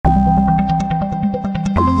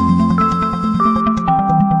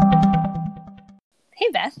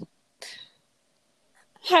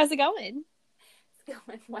How's it going? It's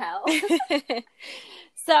going well.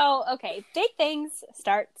 So, okay, big things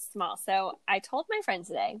start small. So I told my friend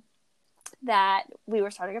today that we were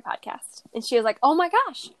starting a podcast. And she was like, oh my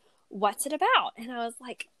gosh, what's it about? And I was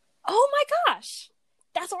like, oh my gosh,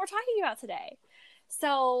 that's what we're talking about today.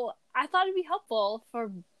 So I thought it'd be helpful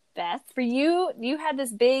for Beth, for you. You had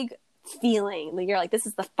this big feeling. You're like, this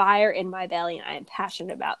is the fire in my belly and I am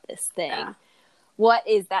passionate about this thing. Yeah. What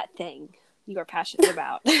is that thing you are passionate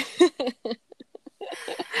about?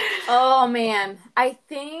 Oh, man. I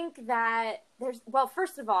think that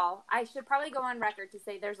first of all, I should probably go on record to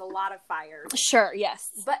say there's a lot of fires. Sure,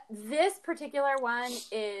 yes. But this particular one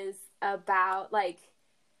is about, like,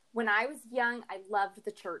 when I was young, I loved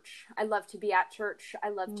the church. I loved to be at church. I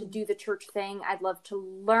loved to do the church thing. I'd love to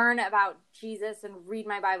learn about Jesus and read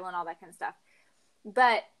my Bible and all that kind of stuff.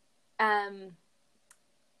 But,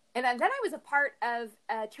 and then I was a part of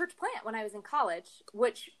a church plant when I was in college,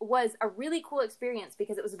 which was a really cool experience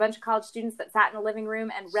because it was a bunch of college students that sat in a living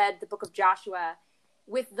room and read the book of Joshua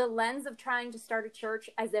with the lens of trying to start a church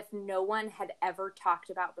as if no one had ever talked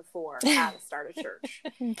about before how to start a church.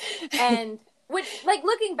 And which, like,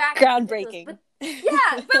 looking back, groundbreaking. But we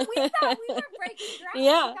thought we were breaking ground.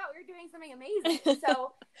 Yeah. We thought we were doing something amazing.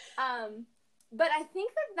 So, but I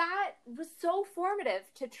think that was so formative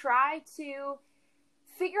to try to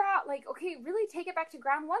figure out, like, okay, really take it back to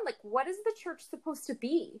ground one. Like, what is the church supposed to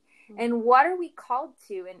be? And what are we called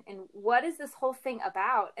to? And what is this whole thing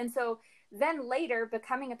about? And so then later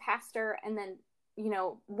becoming a pastor and then,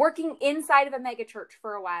 working inside of a mega church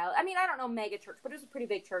for a while. I mean, I don't know mega church, but it was a pretty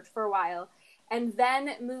big church for a while. And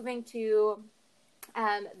then moving to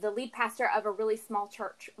the lead pastor of a really small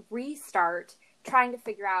church, Restart, trying to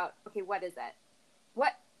figure out, okay, what is it?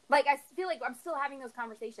 I feel like I'm still having those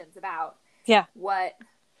conversations about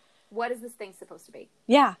what is this thing supposed to be?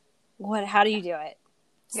 Yeah. How do you do it?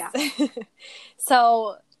 Yeah.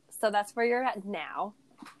 So that's where you're at now.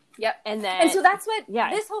 Yep. And so that's what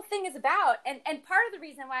this whole thing is about. And part of the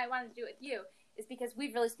reason why I wanted to do it with you is because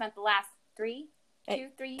we've really spent the last 3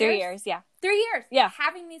 years. 3 years, yeah. 3 years. Yeah.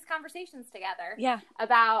 Having these conversations together. Yeah.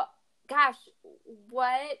 About, gosh,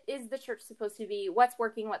 what is the church supposed to be? What's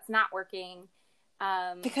working? What's not working?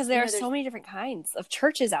 Because there are so many different kinds of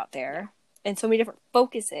churches out there and so many different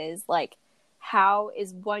focuses. Like, how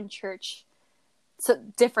is one church so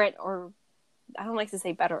different, or I don't like to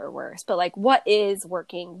say better or worse, but like, what is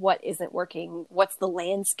working? What isn't working? What's the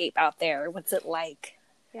landscape out there? What's it like?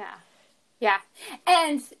 Yeah. Yeah.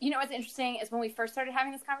 And what's interesting is when we first started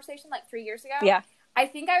having this conversation, like 3 years ago, I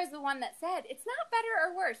think I was the one that said, it's not better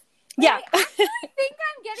or worse. But I actually think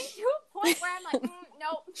I'm getting to a point where I'm like,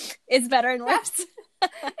 nope. It's better and worse.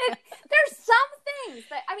 There's some things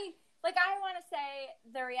that, I mean, like, I want to say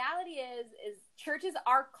the reality is churches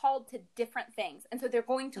are called to different things. And so they're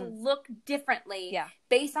going to look differently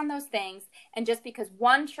based on those things. And just because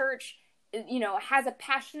one church, has a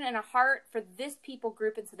passion and a heart for this people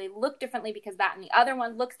group, and so they look differently because that, and the other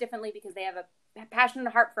one looks differently because they have a passion and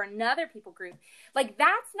a heart for another people group. Like,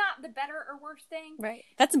 that's not the better or worse thing. Right.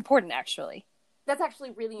 That's important, actually. That's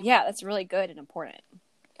actually really important. Yeah, that's really good and important.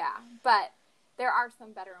 Yeah, but there are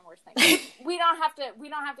some better and worse things. we don't have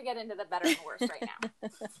to get into the better and worse right now.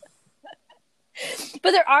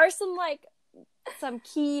 But there are some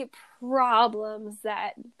key problems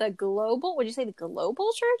that the global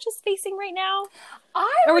church is facing right now?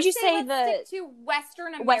 Or would you say the to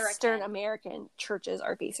Western American churches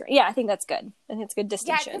are facing? Yeah, I think that's good. I think it's a good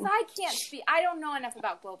distinction. Yeah, because I don't know enough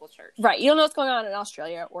about global church. Right. You don't know what's going on in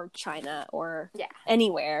Australia or China or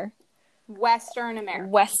anywhere. Western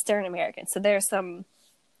American. So there's some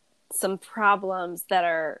problems that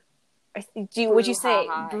are, would you say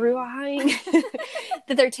brouhaha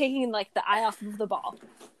that they're taking like the eye off of the ball?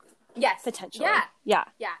 Yes, potentially. Yeah.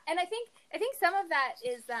 And I think some of that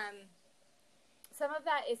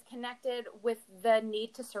is connected with the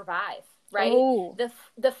need to survive, right? Oh.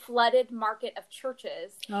 The flooded market of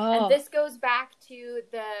churches, and this goes back to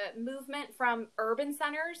the movement from urban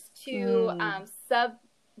centers to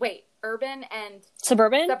urban and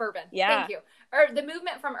suburban. Yeah. Thank you. Or the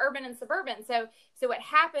movement from urban and suburban. So what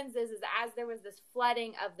happens is as there was this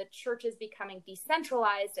flooding of the churches becoming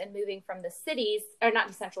decentralized and moving from the cities, or not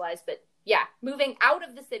decentralized, but moving out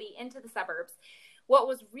of the city into the suburbs, what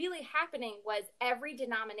was really happening was every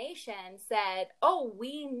denomination said, oh,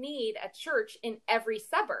 we need a church in every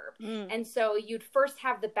suburb. And so you'd first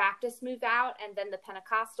have the Baptists move out, and then the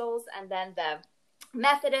Pentecostals, and then the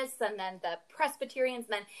Methodists, and then the Presbyterians,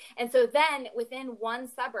 and so then within one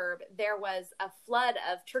suburb there was a flood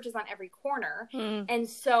of churches on every corner, and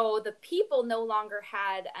so the people no longer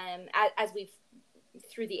had, as we've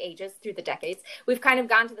through the ages, through the decades, we've kind of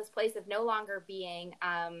gone to this place of no longer being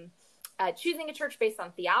choosing a church based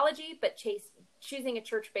on theology, but choosing a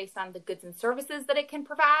church based on the goods and services that it can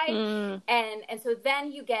provide. And so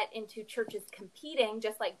then you get into churches competing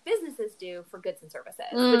just like businesses do for goods and services,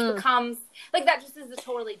 which becomes like, that just is a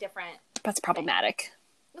totally different. That's problematic.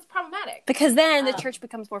 It's problematic. Because then the church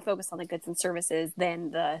becomes more focused on the goods and services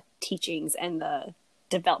than the teachings and the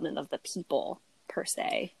development of the people per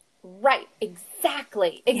se. Right.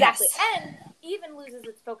 Exactly. Yes. And even loses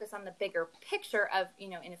its focus on the bigger picture of,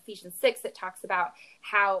 in Ephesians 6, it talks about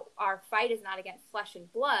how our fight is not against flesh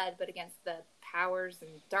and blood, but against the powers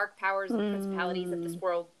and dark powers and principalities of this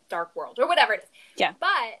world, dark world, or whatever it is. Yeah.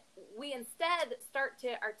 But we instead start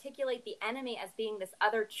to articulate the enemy as being this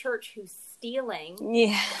other church who's stealing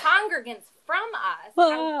congregants from us.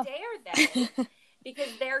 How dare they?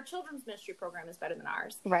 Because their children's ministry program is better than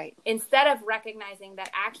ours. Right. Instead of recognizing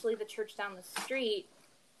that actually the church down the street,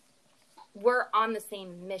 we're on the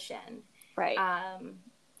same mission. Right.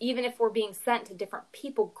 Even if we're being sent to different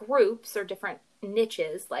people groups or different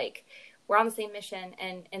niches, like, we're on the same mission.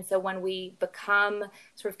 And so when we become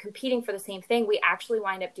sort of competing for the same thing, we actually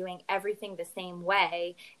wind up doing everything the same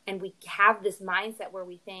way. And we have this mindset where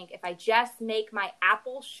we think, if I just make my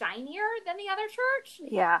apple shinier than the other church,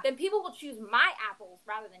 then people will choose my apples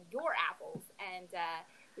rather than your apples. And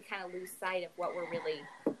we kind of lose sight of what we're really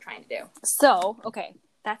trying to do. So, okay,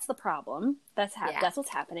 that's the problem. That's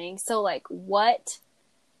what's happening. So, like, what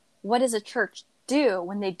does a church do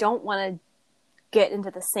when they don't want to get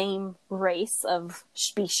into the same race of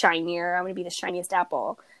be shinier? I'm going to be the shiniest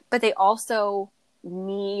apple. But they also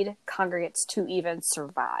need congregates to even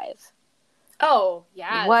survive. Oh,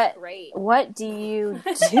 yeah. That's great. What do you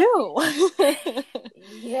do?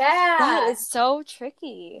 That is so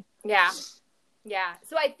tricky. Yeah. Yeah.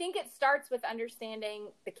 So I think it starts with understanding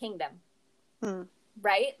the kingdom.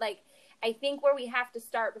 Right? Like, I think where we have to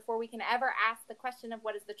start before we can ever ask the question of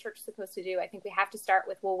what is the church supposed to do, I think we have to start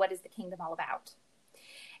with, well, what is the kingdom all about?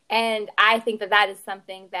 And I think that is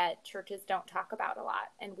something that churches don't talk about a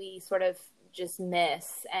lot, and we sort of just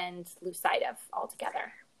miss and lose sight of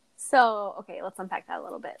altogether. So, okay, let's unpack that a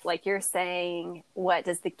little bit. Like, you're saying, what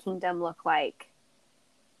does the kingdom look like?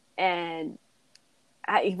 And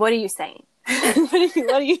what are you saying?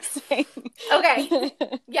 What are you saying? Okay.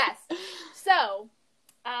 Yes. So,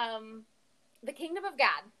 the kingdom of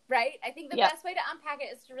God, right? I think the best way to unpack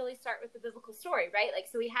it is to really start with the biblical story, right? Like,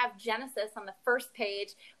 so we have Genesis on the first page.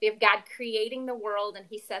 We have God creating the world, and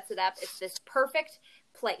he sets it up. It's this perfect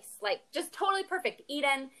place, like, just totally perfect.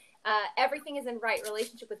 Eden, everything is in right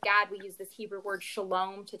relationship with God. We use this Hebrew word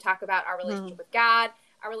shalom to talk about our relationship with God,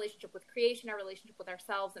 our relationship with creation, our relationship with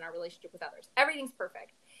ourselves, and our relationship with others. Everything's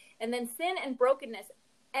perfect. And then sin and brokenness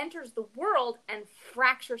enters the world and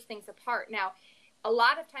fractures things apart. Now, a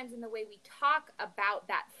lot of times in the way we talk about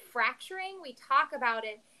that fracturing, we talk about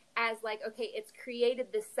it as like, okay, it's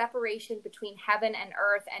created this separation between heaven and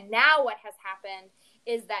earth. And now what has happened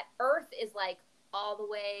is that earth is like all the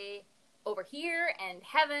way over here and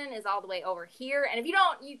heaven is all the way over here. And if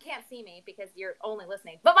you can't see me because you're only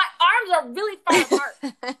listening, but my arms are really far apart.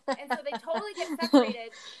 And so they totally get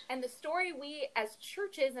separated. And the story we as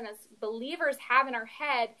churches and as believers have in our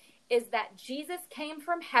head is that Jesus came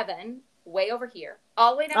from heaven way over here,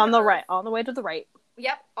 all the way down on to the earth. right, on the way to the right.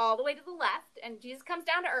 Yep, all the way to the left. And Jesus comes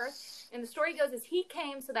down to earth. And the story goes is he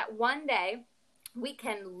came so that one day we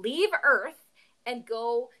can leave earth and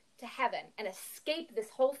go to heaven and escape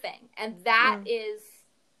this whole thing. And that is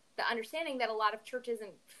the understanding that a lot of churches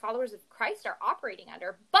and followers of Christ are operating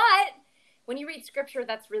under. But when you read scripture,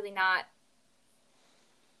 that's really not,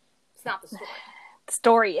 it's not the story. The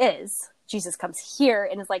story is Jesus comes here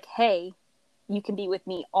and is like, hey, you can be with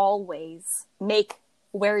me always. Make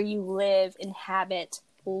where you live, inhabit,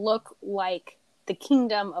 look like the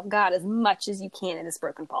kingdom of God as much as you can in this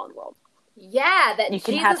broken, fallen world. Yeah, that you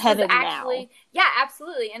can Jesus have heaven actually, now. Yeah,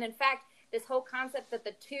 absolutely. And in fact, this whole concept that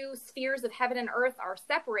the two spheres of heaven and earth are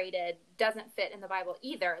separated doesn't fit in the Bible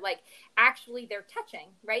either. Like, actually, they're touching,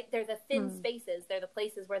 right? They're the thin spaces. They're the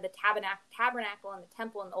places where the tabernacle and the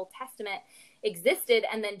temple in the Old Testament existed.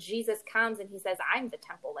 And then Jesus comes and he says, I'm the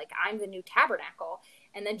temple. Like, I'm the new tabernacle.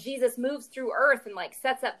 And then Jesus moves through earth and like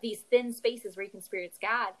sets up these thin spaces where you can experience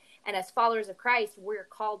God. And as followers of Christ, we're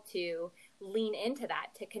called to lean into that,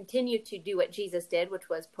 to continue to do what Jesus did, which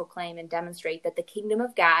was proclaim and demonstrate that the kingdom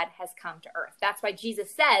of God has come to earth. That's why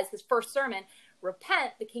Jesus says, his first sermon,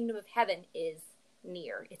 repent, the kingdom of heaven is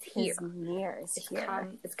near. It's here. It's near. It's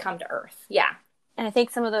here. It's come to earth. Yeah. And I think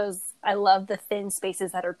some of those, I love the thin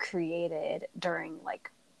spaces that are created during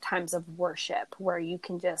like times of worship where you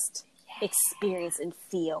can just experience and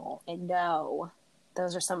feel and know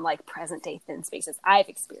those are some like present day thin spaces I've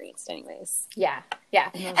experienced anyways. Yeah. Yeah.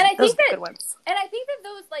 And I those think are that, good ones. and I think that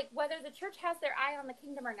those, like, whether the church has their eye on the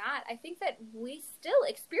kingdom or not, I think that we still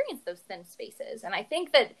experience those thin spaces. And I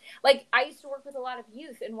think that, like, I used to work with a lot of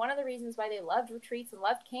youth, and one of the reasons why they loved retreats and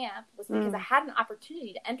loved camp was because I had an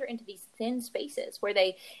opportunity to enter into these thin spaces where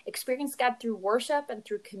they experienced God through worship and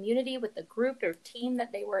through community with the group or team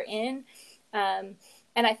that they were in. And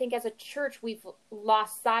I think as a church, we've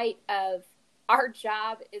lost sight of our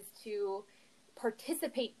job is to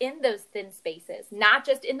participate in those thin spaces, not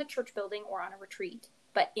just in the church building or on a retreat,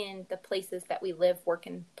 but in the places that we live, work,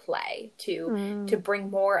 and play to bring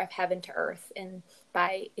more of heaven to earth, and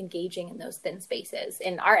by engaging in those thin spaces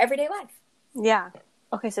in our everyday life. Yeah.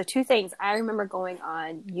 Okay, so 2 things. I remember going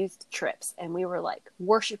on youth trips, and we were like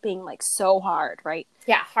worshiping like so hard, right?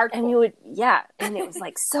 Yeah, hard. And and it was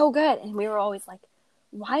like so good. And we were always like,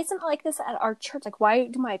 why isn't it like this at our church? Like, why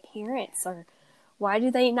do my parents or why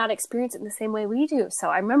do they not experience it in the same way we do? So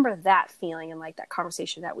I remember that feeling and like that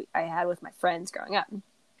conversation that I had with my friends growing up.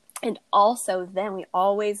 And also then we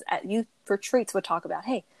always at youth retreats would talk about,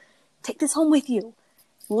 hey, take this home with you,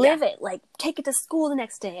 live it, like take it to school the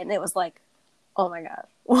next day. And it was like, oh my God,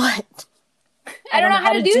 what? I don't know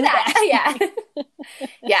how to do that. Yeah.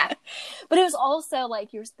 Yeah. But it was also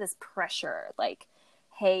like, here's this pressure, like,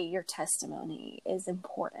 hey, your testimony is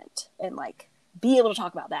important, and like, be able to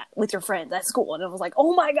talk about that with your friends at school. And it was like,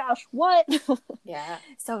 oh my gosh, what? Yeah.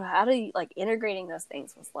 So how do you, like, integrating those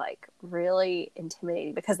things was like really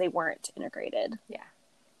intimidating because they weren't integrated. Yeah.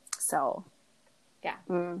 So. Yeah.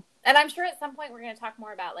 And I'm sure at some point we're going to talk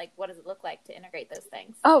more about like, what does it look like to integrate those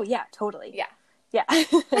things? Oh yeah, totally. Yeah. Yeah.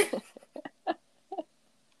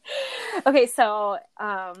 Okay. So,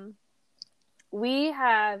 I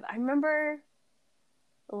remember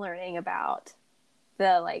learning about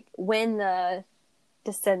like when the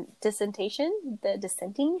dissenting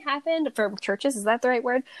happened from churches. Is that the right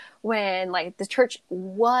word? When like the church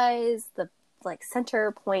was the like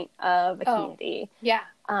center point of a community. Yeah.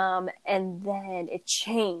 And then it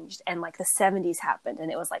changed, and like the 70s happened,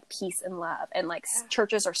 and it was like peace and love, and like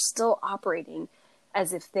churches are still operating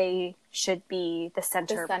as if they should be the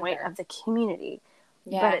center point of the community.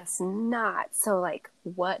 Yeah. But it's not. So like,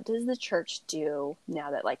 what does the church do now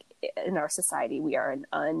that like in our society we are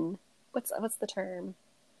an what's the term?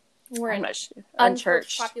 We're an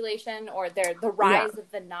unchurched population, or they're the rise of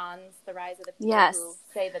the nones, the rise of the people who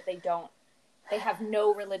say that they have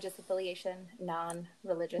no religious affiliation,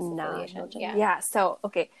 non-religious affiliation. Yeah. So,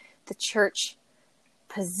 okay, the church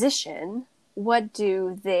position, what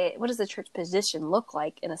does the church position look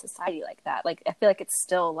like in a society like that? Like, I feel like it's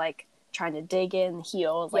still like trying to dig in the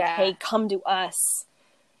heels, like, hey, come to us.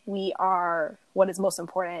 We are what is most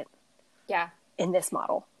important in this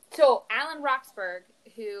model. So Alan Roxburgh,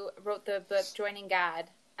 who wrote the book Joining God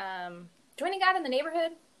in the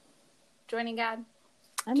Neighborhood? Joining God?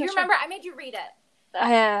 Do you remember? I made you read it.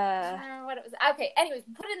 I don't remember what it was. Okay, anyways,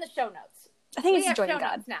 put it in the show notes. I think it's Joining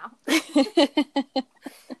God now.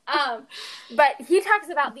 But he talks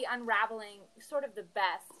about the unraveling, sort of the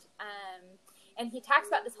best. And he talks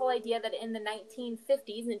about this whole idea that in the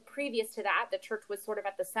 1950s and previous to that, the church was sort of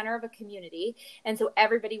at the center of a community. And so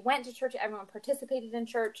everybody went to church, everyone participated in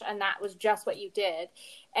church, and that was just what you did.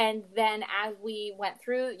 And then as we went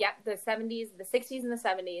through, the 70s, the 60s and the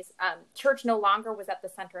 70s, church no longer was at the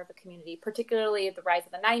center of a community, particularly the rise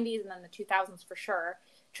of the 90s and then the 2000s for sure.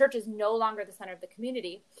 Church is no longer the center of the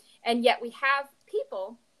community. And yet we have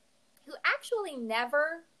people who actually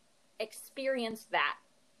never experienced that,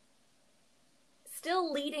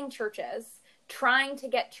 still leading churches, trying to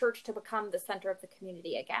get church to become the center of the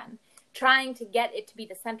community again, trying to get it to be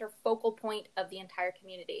the center focal point of the entire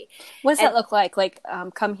community. What does that look like? Like,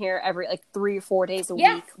 come here every 3 or 4 days a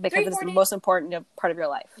week because it's the most important part of your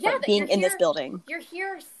life. Yeah, like being in this building. You're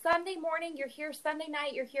here Sunday morning. You're here Sunday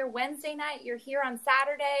night. You're here Wednesday night. You're here on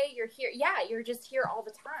Saturday. You're here. Yeah, you're just here all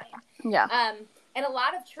the time. Yeah. And a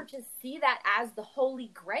lot of churches see that as the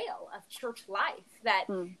holy grail of church life, that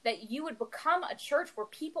you would become a church where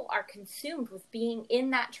people are consumed with being in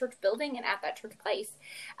that church building and at that church place.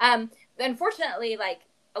 Unfortunately, like,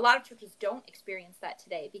 a lot of churches don't experience that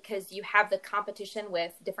today because you have the competition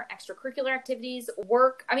with different extracurricular activities,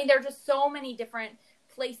 work. I mean, there are just so many different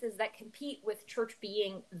places that compete with church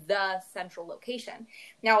being the central location.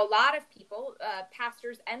 Now, a lot of people,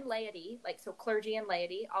 pastors and laity, like, so clergy and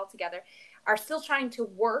laity all together, are still trying to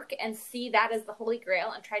work and see that as the holy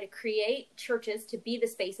grail and try to create churches to be the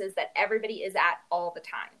spaces that everybody is at all the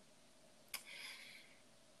time.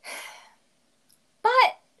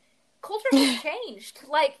 But culture has changed.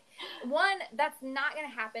 Like, one, that's not going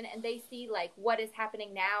to happen, and they see like what is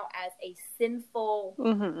happening now as a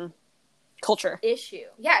sinful culture issue.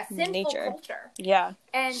 Yeah, sinful nature. Culture. Yeah.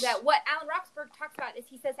 And what Alan Roxburgh talks about is,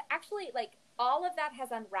 he says, actually, like, all of that has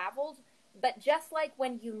unraveled, but just like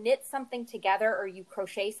when you knit something together or you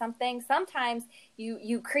crochet something, sometimes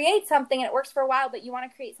you create something and it works for a while, but you want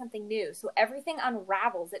to create something new. So everything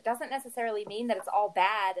unravels. It doesn't necessarily mean that it's all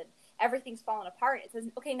bad and everything's fallen apart. It says,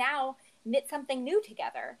 okay, now knit something new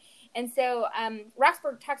together. And so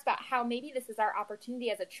Roxburgh talks about how maybe this is our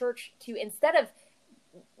opportunity as a church to, instead of,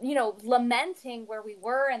 you know, lamenting where we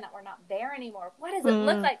were and that we're not there anymore, what does it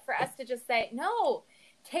look like for us to just say, no,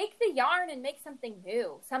 take the yarn and make something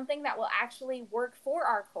new, something that will actually work for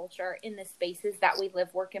our culture in the spaces that we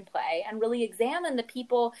live, work, and play, and really examine the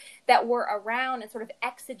people that were around and sort of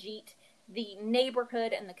exegete the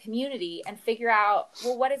neighborhood and the community and figure out,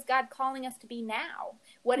 well, what is God calling us to be now?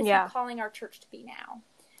 What is he calling our church to be now?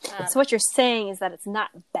 So what you're saying is that it's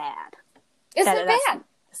not bad. It's not bad.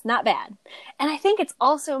 It's not bad. And I think it's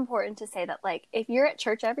also important to say that, like, if you're at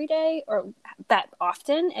church every day or that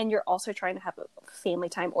often and you're also trying to have a family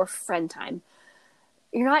time or friend time,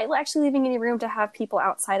 you're not actually leaving any room to have people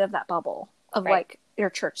outside of that bubble of like your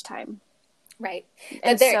church time. Right.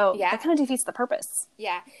 And so that kind of defeats the purpose.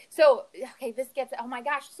 Yeah. So, okay, this gets, oh my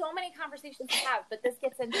gosh, so many conversations to have, but this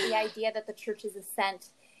gets into the idea that the church is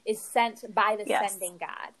sent by the sending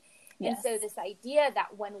God. And so this idea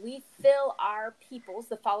that when we fill our peoples,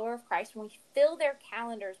 the follower of Christ, when we fill their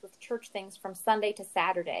calendars with church things from Sunday to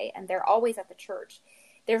Saturday, and they're always at the church,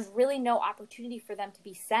 there's really no opportunity for them to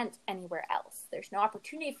be sent anywhere else. There's no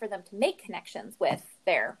opportunity for them to make connections with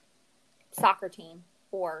their soccer team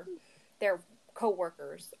or their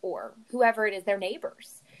coworkers or whoever it is, their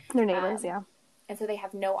neighbors. Their neighbors, And so they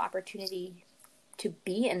have no opportunity to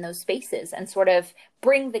be in those spaces and sort of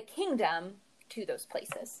bring the kingdom to those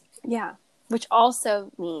places. Yeah, which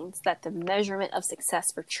also means that the measurement of success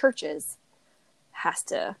for churches has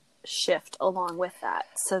to shift along with that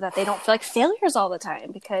so that they don't feel like failures all the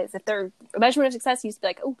time. Because if their measurement of success used to be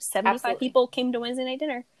like, 75 people came to Wednesday night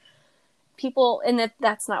dinner. And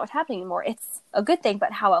that's not what's happening anymore. It's a good thing,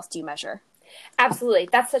 but how else do you measure? Absolutely.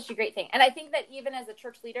 That's such a great thing. And I think that even as a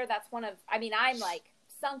church leader, that's I'm like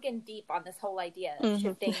sunken deep on this whole idea of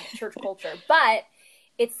shifting church culture, but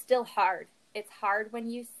it's still hard. It's hard when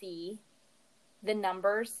you see the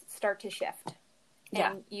numbers start to shift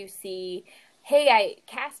and you see, hey, I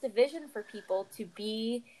cast a vision for people to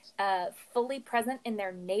be fully present in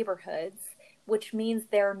their neighborhoods, which means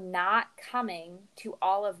they're not coming to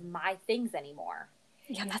all of my things anymore.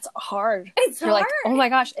 Yeah, that's hard. You're hard. Like, oh my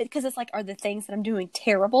gosh, because it's like, are the things that I'm doing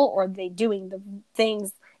terrible, or are they doing the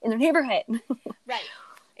things in their neighborhood? Right.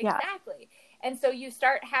 Exactly. And so you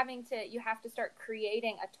have to start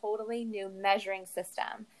creating a totally new measuring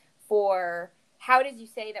system for how did you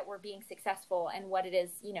say that we're being successful and what it is,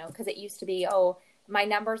 because it used to be, my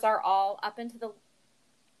numbers are all up into the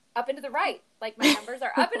right. Like my numbers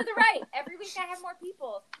are up into the right. Every week I have more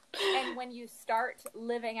people. And when you start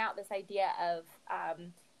living out this idea of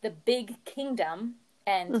the big kingdom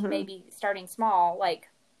and maybe starting small, like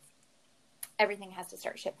everything has to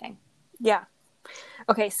start shifting. Yeah.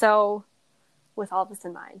 Okay. So with all this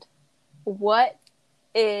in mind, what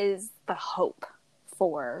is the hope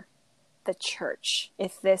for the church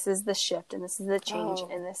if this is the shift and this is the change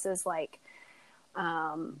and this is like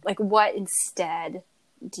what instead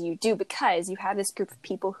do you do? Because you have this group of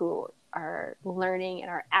people who are learning and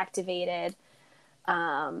are activated,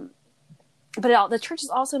 but the church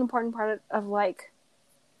is also an important part of like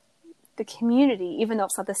the community, even though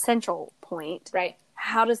it's not the central point. Right.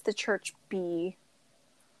 How does the church be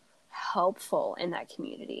helpful in that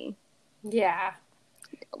community? Yeah.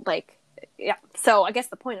 So I guess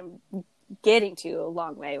the point I'm getting to a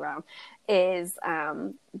long way around is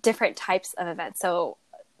different types of events. So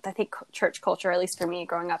I think church culture, at least for me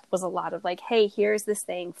growing up, was a lot of like, hey, here's this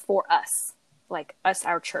thing for us, like us,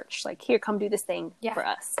 our church, like here, come do this thing for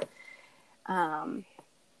us.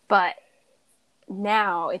 But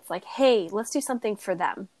now it's like, hey, let's do something for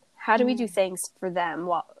them. How do we do things for them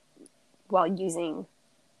while using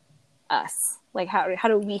us? Like how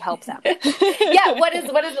do we help them? Yeah. What does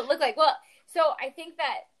it look like? Well, so I think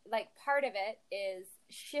that like part of it is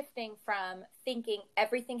shifting from thinking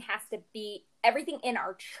everything in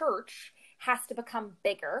our church has to become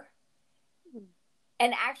bigger,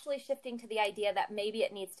 and actually shifting to the idea that maybe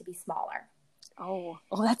it needs to be smaller. Oh,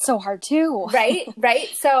 that's so hard too. Right.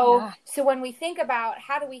 So when we think about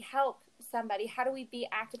how do we help somebody, how do we be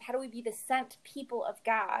active, how do we be the sent people of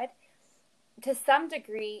God, to some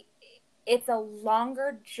degree, it's a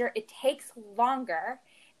longer journey. It takes longer,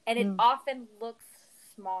 and it often looks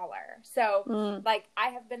smaller. So like I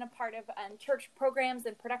have been a part of church programs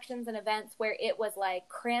and productions and events where it was like,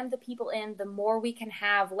 cram the people in, the more we can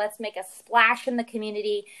have, let's make a splash in the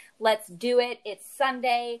community, let's do it, it's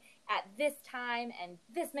Sunday at this time and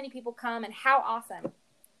this many people come, and how awesome.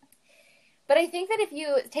 But I think that if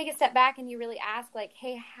you take a step back and you really ask, like,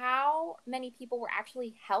 hey, how many people were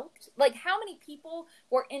actually helped? Like, how many people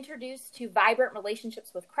were introduced to vibrant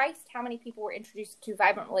relationships with Christ? How many people were introduced to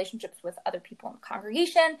vibrant relationships with other people in the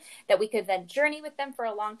congregation that we could then journey with them for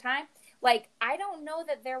a long time? Like, I don't know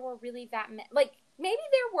that there were really that many. Like, maybe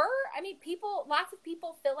there were. I mean, lots of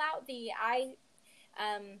people fill out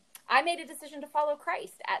I made a decision to follow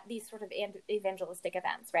Christ at these sort of evangelistic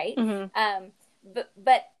events, right?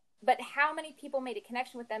 But how many people made a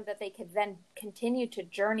connection with them that they could then continue to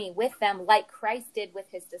journey with them like Christ did with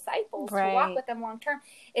his disciples, to walk with them long term?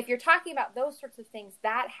 If you're talking about those sorts of things,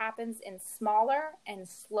 that happens in smaller and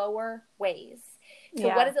slower ways. So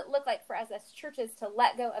what does it look like for us as churches to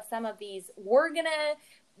let go of some of these, we're going to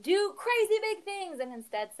do crazy big things, and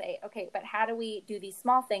instead say, okay, but how do we do these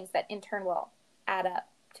small things that in turn will add up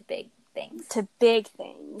to big things? To big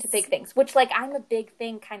things. Which, like, I'm a big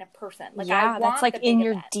thing kind of person. Like, I want that's like in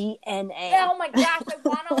your event. DNA. Oh my gosh, I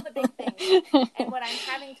want all the big things. And what I'm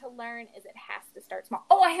having to learn is it has to start small.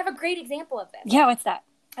 Oh, I have a great example of this. Yeah, what's that?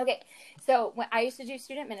 Okay, so when I used to do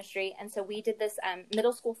student ministry, and so we did this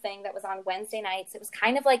middle school thing that was on Wednesday nights. It was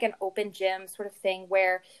kind of like an open gym sort of thing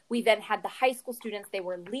where we then had the high school students, they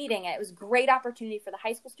were leading it. It was a great opportunity for the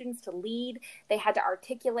high school students to lead. They had to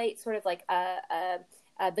articulate sort of like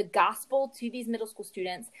the gospel to these middle school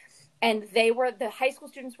students. And the high school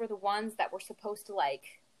students were the ones that were supposed to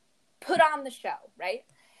like put on the show, right?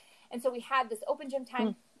 And so we had this open gym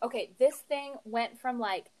time. Okay, this thing went from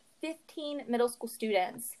like 15 middle school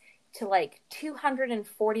students to like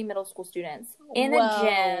 240 middle school students in a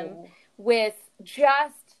gym with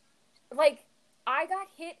just like, I got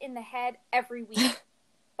hit in the head every week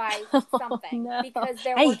by something because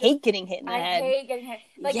I hate getting hit in the head. I hate getting hit.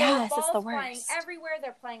 Like, yes, there it's the were balls flying worst. everywhere.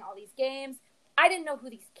 They're playing all these games. I didn't know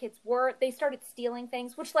who these kids were. They started stealing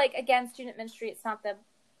things, which, like, again, student ministry, it's not the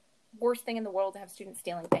worst thing in the world to have students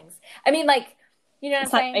stealing things. I mean, like, you know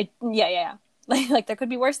what I'm saying? Yeah. Like there could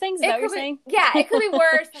be worse things. Is that what you're saying? Yeah, it could be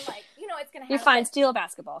worse. And like, you know, it's gonna happen. You're fine. Steal a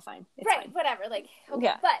basketball. Fine. It's right. Fine. Whatever. Like, okay.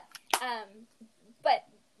 Yeah. But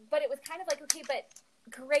it was kind of like, okay, but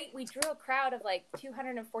great. We drew a crowd of like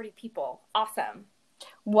 240 people. Awesome.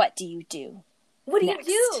 What do you do? What do you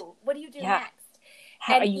do? What do you do next?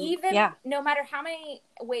 No matter how many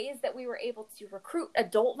ways that we were able to recruit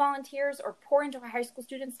adult volunteers or pour into our high school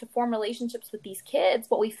students to form relationships with these kids,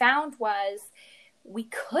 what we found was we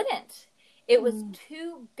couldn't. It was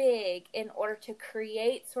too big in order to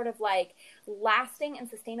create sort of like lasting and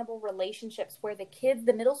sustainable relationships where the kids,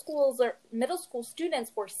 the middle school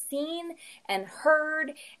students were seen and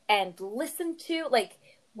heard and listened to. Like,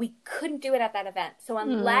 we couldn't do it at that event. So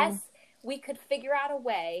unless we could figure out a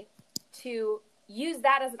way to use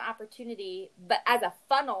that as an opportunity, but as a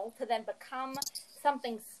funnel to then become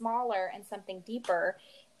something smaller and something deeper,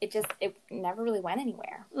 it never really went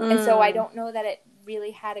anywhere. And so I don't know that it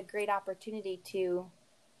really had a great opportunity to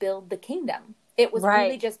build the kingdom. It was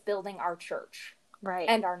really just building our church. Right.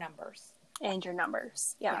 And our numbers. And your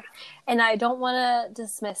numbers. Yeah. And I don't want to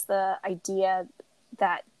dismiss the idea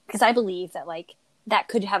that, because I believe that like that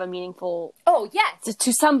could have a meaningful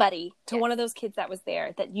to somebody, to one of those kids that was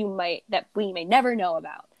there that we may never know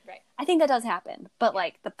about. Right. I think that does happen. But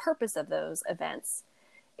like the purpose of those events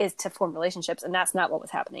is to form relationships, and that's not what was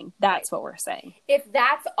happening. That's what we're saying. If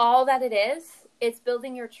that's all that it is, it's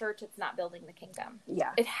building your church. It's not building the kingdom.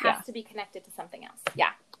 Yeah. It has to be connected to something else. Yeah.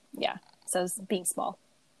 Yeah. So it's being small,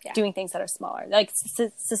 doing things that are smaller, like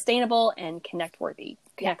sustainable and connect-worthy.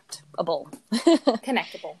 Connectable.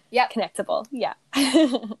 Connectable. Yep. Connectable. Yeah.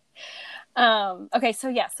 Okay.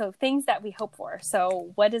 So things that we hope for.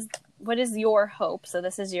 So what is your hope? So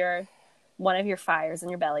this is one of your fires in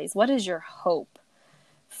your bellies. What is your hope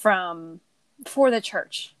for the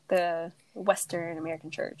church, the Western American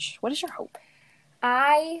church? What is your hope?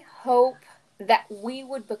 I hope that we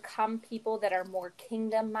would become people that are more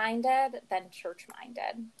kingdom-minded than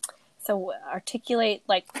church-minded. So articulate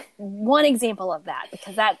like one example of that,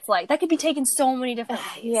 because that's like, that could be taken so many different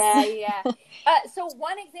ways. Yeah. So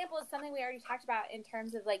one example is something we already talked about in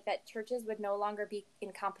terms of like that churches would no longer be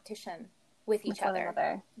in competition with each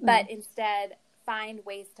other, but instead find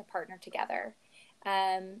ways to partner together.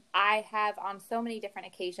 I have on so many different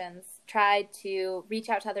occasions tried to reach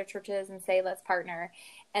out to other churches and say, let's partner.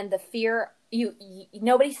 And the fear,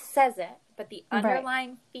 nobody says it, but the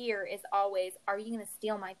underlying fear is always, are you going to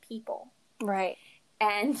steal my people? Right.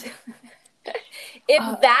 And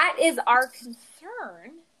if that is our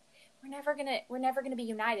concern, we're never gonna be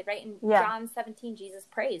united, right? In John 17, Jesus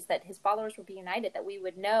prays that his followers will be united, that we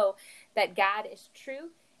would know that God is true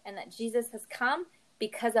and that Jesus has come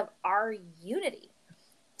because of our unity.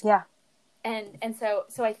 Yeah. And so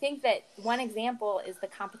I think that one example is the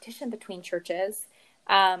competition between churches.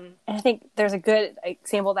 And I think there's a good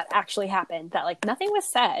example that actually happened, that like nothing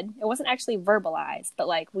was said. It wasn't actually verbalized, but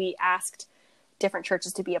like we asked different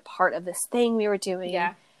churches to be a part of this thing we were doing.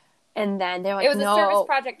 Yeah. And then they're like, it was a service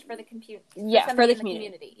project for the for the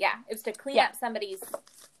community. Yeah. It was to clean up somebody's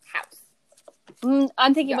house.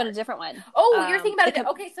 I'm thinking about a different one. Oh, you're thinking about it.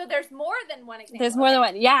 Okay, so there's more than one example. There's more than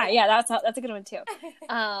one. Yeah, that's a good one too.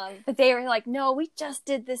 But they were like, no, we just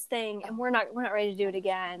did this thing and we're not ready to do it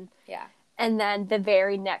again. Yeah. And then the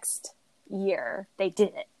very next year they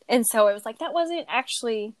did it. And so it was like, that wasn't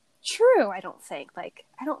actually true, I don't think. Like,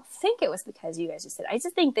 I don't think it was because you guys just did it. I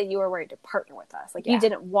just think that you were ready to partner with us. Like, you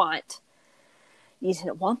didn't want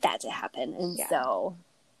that to happen. And so,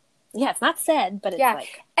 it's not said, but it's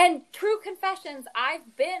like. And true confessions,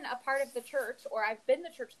 I've been a part of the church, or I've been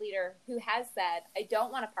the church leader who has said, I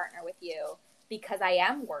don't want to partner with you because I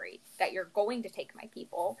am worried that you're going to take my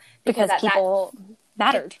people. Because people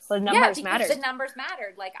mattered. The numbers mattered. The numbers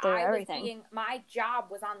mattered. Like, my job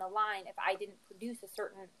was on the line if I didn't produce a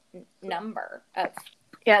certain number of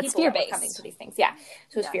it's people fear-based. that were coming to these things. Yeah.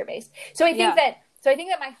 So it's fear-based. So I think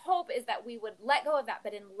that my hope is that we would let go of that,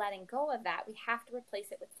 but in letting go of that, we have to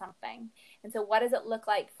replace it with something. And so what does it look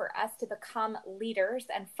like for us to become leaders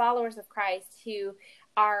and followers of Christ who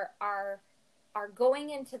are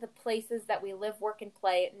going into the places that we live, work, and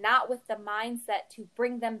play, not with the mindset to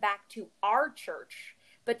bring them back to our church,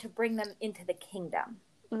 but to bring them into the kingdom.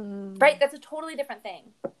 Right? That's a totally different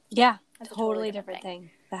thing. Yeah, totally different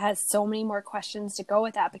thing. That has so many more questions to go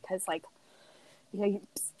with that, because like,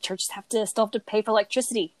 churches still have to pay for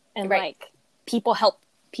electricity, and like people help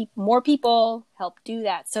more people help do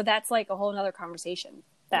that. So that's like a whole nother conversation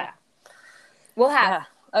that we'll have.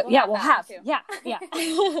 We'll have. Yeah.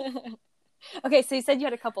 Okay, so you said you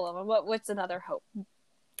had a couple of them. What's another hope?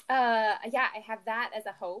 I have that as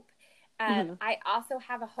a hope. I also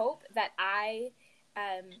have a hope that I'm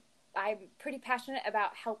pretty passionate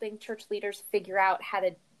about helping church leaders figure out how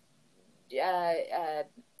to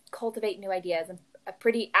cultivate new ideas, and a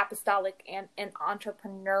pretty apostolic and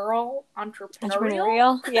entrepreneurial.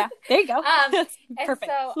 Yeah, there you go.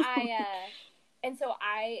 Perfect. And so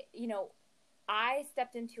I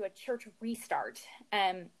stepped into a church restart,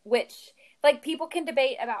 which, like, people can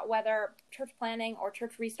debate about whether church planning or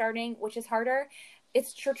church restarting, which is harder.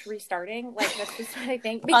 It's church restarting. Like, that's just what I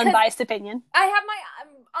think. Unbiased opinion. I have my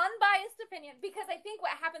unbiased opinion, because I think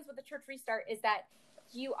what happens with the church restart is that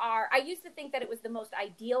I used to think that it was the most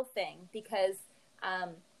ideal thing, because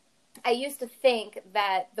I used to think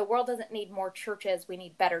that the world doesn't need more churches. We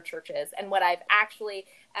need better churches. And what I've actually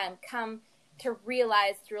come to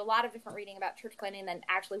realize through a lot of different reading about church planning and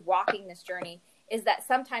actually walking this journey is that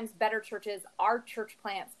sometimes better churches are church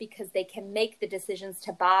plants because they can make the decisions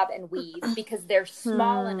to bob and weave, because they're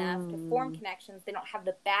small enough to form connections. They don't have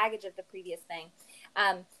the baggage of the previous thing.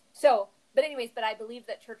 But I believe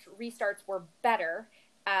that church restarts were better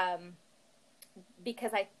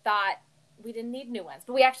because I thought we didn't need new ones,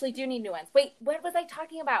 but we actually do need new ones. Wait, what was I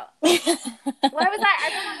talking about? Why was I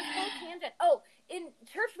went on this whole tangent. Oh, in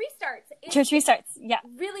church restarts, yeah,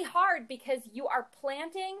 really hard, because you are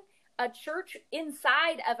planting a church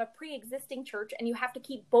inside of a pre-existing church, and you have to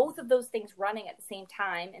keep both of those things running at the same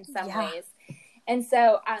time in some ways. And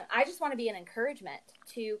so I just want to be an encouragement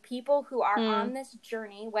to people who are on this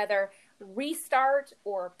journey, whether restart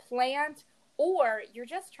or plant, or you're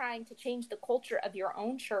just trying to change the culture of your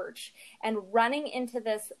own church and running into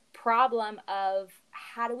this problem of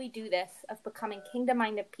how do we do this, of becoming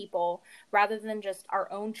kingdom-minded people rather than just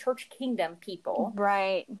our own church kingdom people.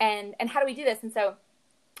 Right. And how do we do this? And so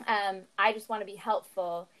I just want to be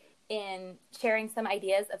helpful in sharing some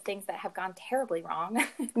ideas of things that have gone terribly wrong.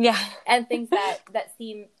 Yeah. And things that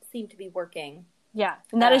seem to be working. Yeah.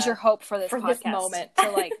 And that is your hope for this podcast. This moment.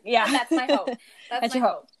 So And that's my hope. That's your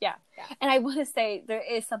hope. Yeah. And I want to say there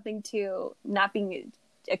is something to not being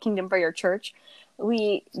a kingdom for your church.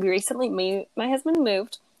 We recently, my husband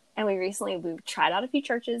moved, and we've tried out a few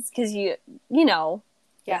churches, because I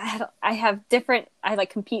like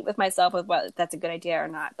compete with myself with whether that's a good idea or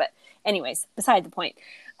not. But anyways, beside the point,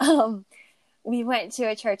 we went to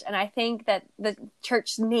a church, and I think that the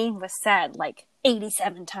church name was said like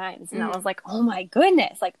 87 times. And I was like, oh my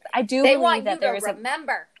goodness. Like, I do believe that there is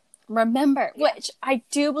remember. remember, which I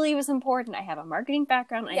do believe is important. I have a marketing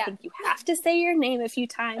background. I think you have to say your name a few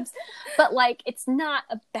times, but like, it's not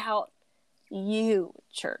about you,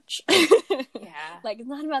 church. Like, it's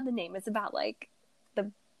not about the name. It's about like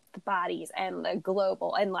the bodies and the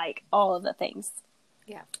global and like all of the things.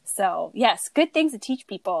 Yeah. So yes, good things to teach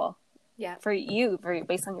people. Yeah. For you,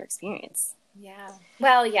 based on your experience. Yeah.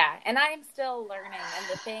 Well, yeah. And I'm still learning, and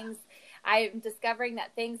the things I'm discovering,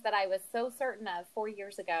 that things that I was so certain of 4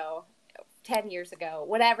 years ago, 10 years ago,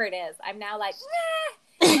 whatever it is, I'm now like,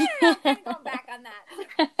 I'm going back on that.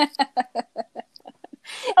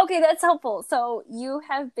 Okay, that's helpful. So you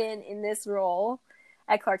have been in this role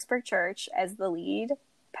at Clarksburg Church as the lead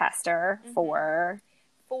pastor for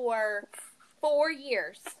 4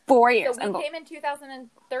 years. 4 years. So we came in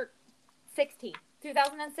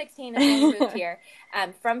 2016 is when we moved here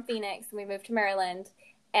from Phoenix. We moved to Maryland,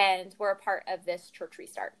 and we're a part of this church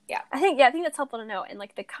restart. Yeah. I think that's helpful to know. And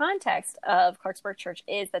like, the context of Clarksburg Church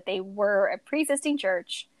is that they were a pre-existing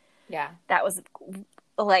church. Yeah. That was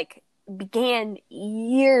like, began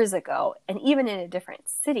years ago, and even in a different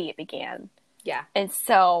city it began. Yeah. And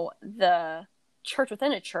so the church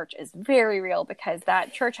within a church is very real, because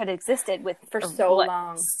that church had existed for so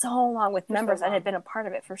long with members that had been a part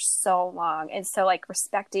of it for so long. And so like,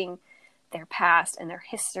 respecting their past and their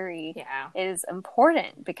history is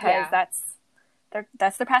important, because that's their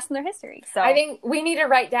past and their history. So I think we need to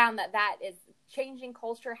write down that is changing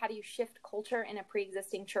culture. How do you shift culture in a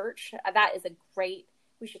pre-existing church? That is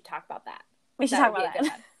we should talk about that. We should talk about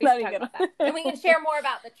that. That'd be good. And we can share more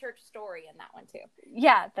about the church story in that one too.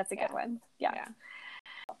 Yeah, that's a good one. Yeah.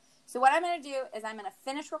 So what I'm going to do is I'm going to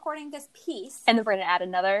finish recording this piece, and then we're going to add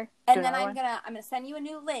another. And then I'm going to send you a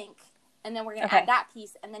new link, and then we're going to add that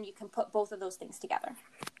piece, and then you can put both of those things together.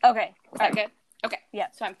 Okay. Is that good? Okay.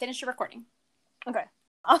 Yeah. So I'm finished recording. Okay.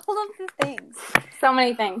 All of the things. So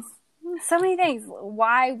many things.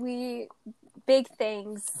 Why big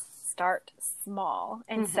things start small.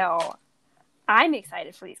 And so I'm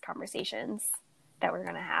excited for these conversations that we're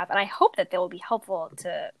going to have. And I hope that they will be helpful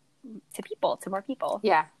to more people.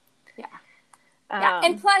 Yeah.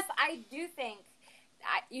 And plus, I do think,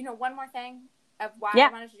 one more thing of why I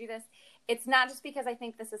wanted to do this. It's not just because I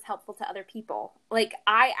think this is helpful to other people. Like,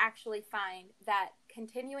 I actually find that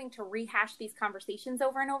continuing to rehash these conversations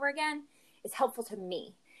over and over again is helpful to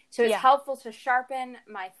me. So it's helpful to sharpen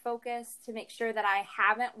my focus, to make sure that I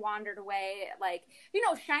haven't wandered away. Like,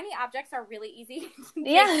 shiny objects are really easy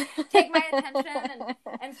to take my attention,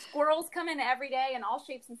 and squirrels come in every day in all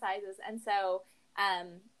shapes and sizes. And so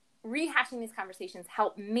rehashing these conversations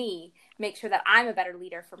help me make sure that I'm a better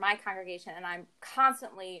leader for my congregation. And I'm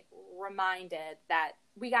constantly reminded that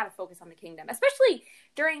we got to focus on the kingdom, especially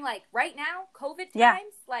during, like, right now, COVID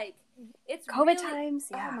times. Like, it's COVID times.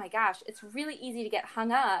 Yeah. Oh my gosh. It's really easy to get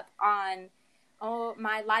hung up on,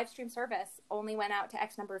 my live stream service only went out to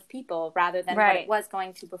X number of people rather than what it was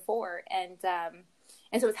going to before. And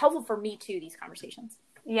so it's helpful for me too, these conversations.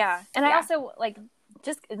 Yeah. And I also, like,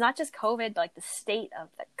 not just COVID, but like the state of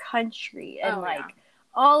the country and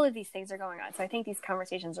all of these things are going on. So I think these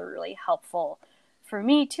conversations are really helpful for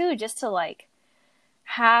me too, just to like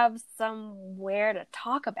have somewhere to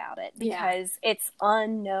talk about it, because it's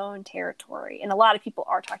unknown territory and a lot of people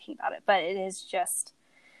are talking about it, but it is just,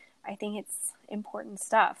 I think it's important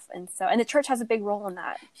stuff. And the church has a big role in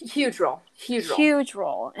that. Huge role.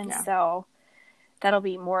 And so that'll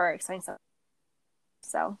be more exciting stuff.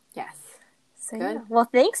 So yes. So, good. Yeah. Well,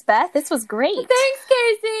 thanks, Beth. This was great. Thanks,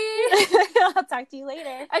 Casey. I'll talk to you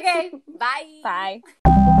later. Okay. Bye. Bye.